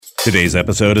Today's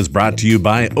episode is brought to you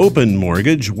by Open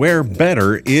Mortgage, where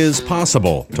better is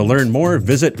possible. To learn more,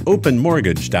 visit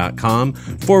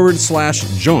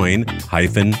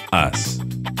openmortgage.com/join-us.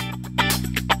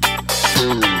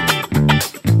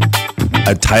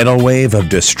 A tidal wave of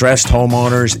distressed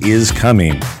homeowners is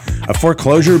coming. A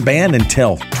foreclosure ban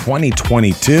until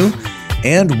 2022.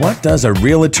 And what does a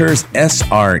realtor's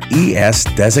SRES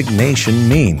designation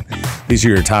mean? These are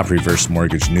your top reverse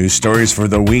mortgage news stories for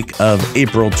the week of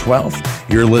April 12th.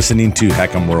 You're listening to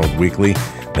HECM World Weekly,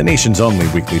 the nation's only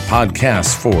weekly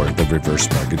podcast for the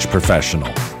reverse mortgage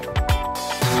professional.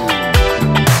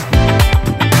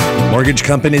 Mortgage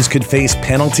companies could face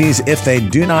penalties if they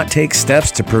do not take steps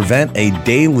to prevent a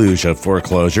deluge of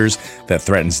foreclosures that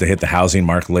threatens to hit the housing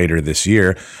market later this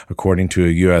year, according to a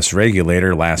U.S.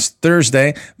 regulator last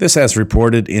Thursday. This as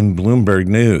reported in Bloomberg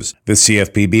News. The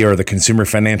CFPB, or the Consumer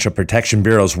Financial Protection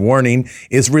Bureau's warning,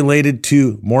 is related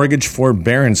to mortgage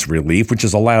forbearance relief, which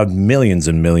has allowed millions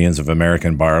and millions of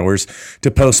American borrowers to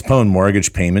postpone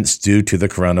mortgage payments due to the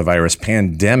coronavirus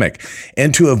pandemic,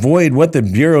 and to avoid what the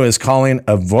Bureau is calling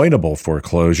avoidable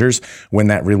foreclosures. When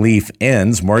that relief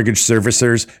ends, mortgage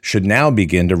servicers should now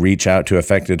begin to reach out to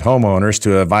affected homeowners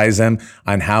to advise them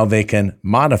on how they can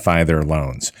modify their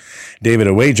loans. David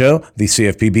Awejo, the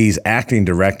CFPB's acting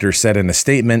director, said in a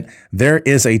statement, "There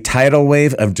is a tidal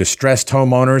wave of distressed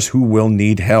homeowners who will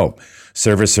need help.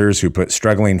 Servicers who put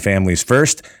struggling families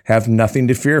first have nothing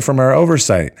to fear from our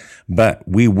oversight, but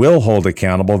we will hold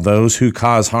accountable those who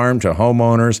cause harm to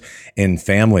homeowners and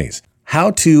families."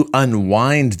 How to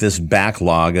unwind this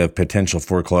backlog of potential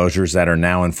foreclosures that are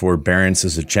now in forbearance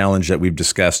is a challenge that we've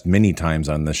discussed many times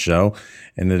on this show.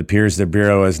 And it appears the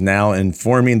Bureau is now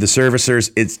informing the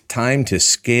servicers it's time to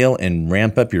scale and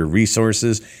ramp up your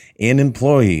resources and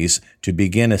employees to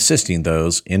begin assisting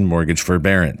those in mortgage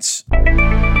forbearance.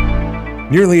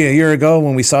 Nearly a year ago,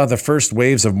 when we saw the first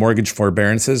waves of mortgage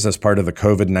forbearances as part of the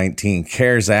COVID-19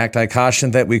 CARES Act, I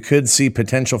cautioned that we could see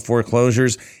potential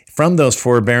foreclosures from those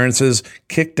forbearances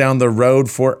kicked down the road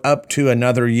for up to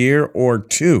another year or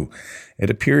two. It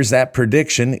appears that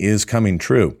prediction is coming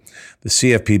true. The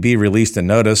CFPB released a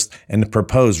notice and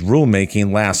proposed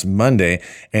rulemaking last Monday,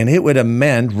 and it would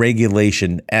amend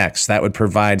Regulation X. That would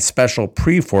provide special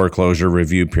pre-foreclosure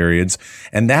review periods,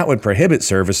 and that would prohibit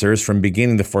servicers from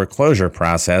beginning the foreclosure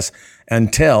process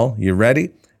until, you ready?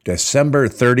 December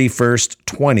 31st,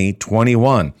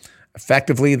 2021.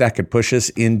 Effectively, that could push us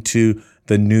into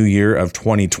the new year of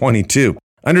 2022.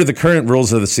 Under the current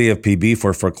rules of the CFPB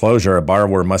for foreclosure, a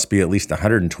borrower must be at least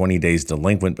 120 days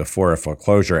delinquent before a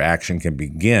foreclosure action can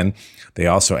begin. They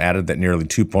also added that nearly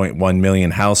 2.1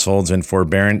 million households in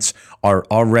forbearance are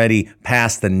already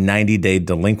past the 90-day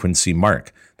delinquency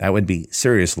mark. That would be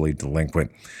seriously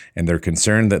delinquent. And they're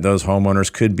concerned that those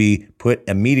homeowners could be put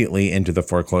immediately into the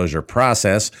foreclosure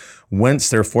process once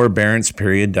their forbearance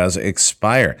period does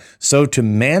expire. So to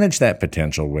manage that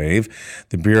potential wave,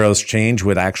 the Bureau's change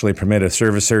would actually permit a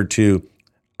servicer to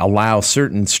allow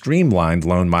certain streamlined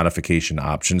loan modification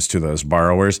options to those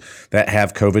borrowers that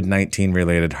have COVID-19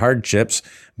 related hardships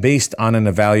based on an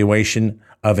evaluation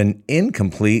of an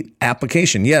incomplete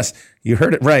application. Yes, you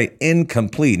heard it right,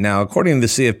 incomplete. Now, according to the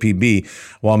CFPB,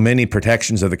 while many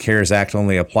protections of the CARES Act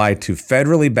only apply to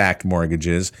federally backed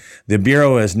mortgages, the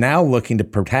Bureau is now looking to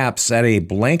perhaps set a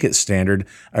blanket standard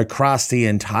across the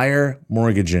entire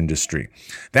mortgage industry.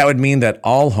 That would mean that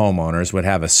all homeowners would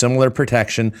have a similar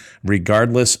protection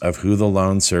regardless of who the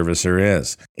loan servicer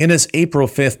is. In its April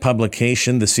 5th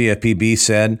publication, the CFPB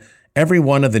said, "Every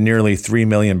one of the nearly 3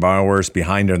 million borrowers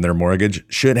behind on their mortgage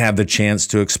should have the chance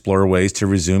to explore ways to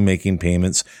resume making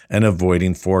payments and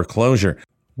avoiding foreclosure."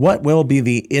 What will be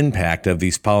the impact of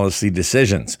these policy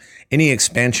decisions? Any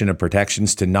expansion of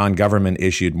protections to non-government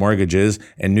issued mortgages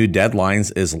and new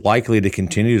deadlines is likely to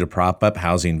continue to prop up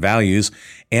housing values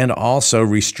and also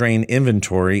restrain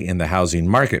inventory in the housing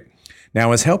market.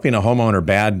 Now, is helping a homeowner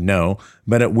bad? No,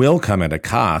 but it will come at a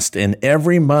cost. And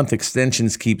every month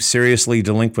extensions keep seriously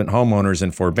delinquent homeowners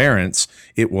in forbearance,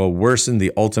 it will worsen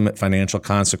the ultimate financial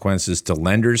consequences to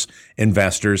lenders,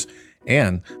 investors,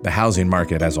 and the housing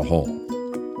market as a whole.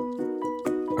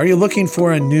 Are you looking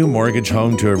for a new mortgage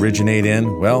home to originate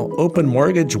in? Well, Open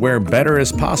Mortgage, where better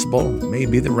is possible, may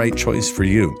be the right choice for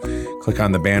you. Click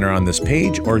on the banner on this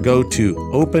page or go to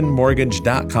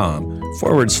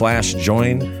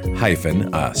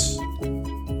openmortgage.com/join-us.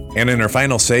 And in our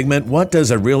final segment, what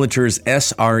does a realtor's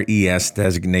SRES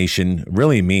designation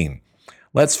really mean?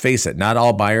 Let's face it, not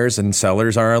all buyers and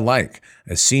sellers are alike.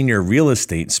 A senior real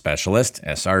estate specialist,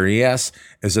 SRES,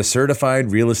 is a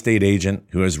certified real estate agent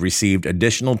who has received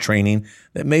additional training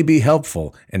that may be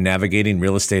helpful in navigating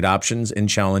real estate options and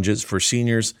challenges for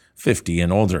seniors 50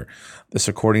 and older. This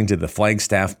according to the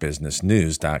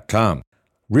FlagstaffBusinessNews.com.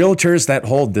 Realtors that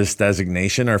hold this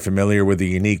designation are familiar with the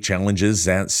unique challenges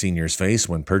that seniors face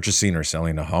when purchasing or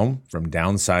selling a home, from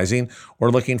downsizing or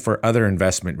looking for other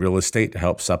investment real estate to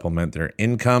help supplement their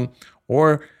income,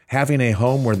 or having a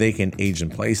home where they can age in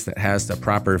place that has the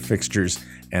proper fixtures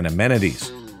and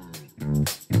amenities.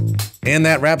 And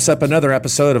that wraps up another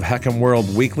episode of HECM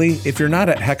World Weekly. If you're not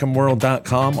at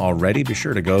HECMWorld.com already, be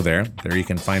sure to go there. There you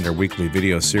can find our weekly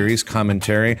video series,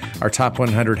 commentary, our top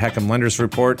 100 HECM Lenders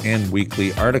Report, and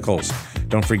weekly articles.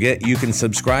 Don't forget, you can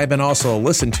subscribe and also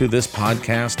listen to this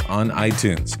podcast on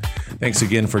iTunes. Thanks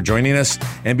again for joining us,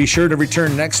 and be sure to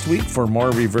return next week for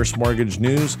more reverse mortgage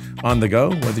news on the go,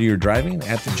 whether you're driving,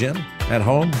 at the gym, at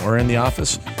home, or in the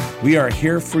office. We are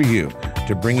here for you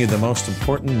to bring you the most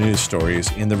important news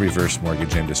stories in the reverse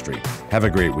mortgage industry. Have a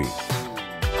great week.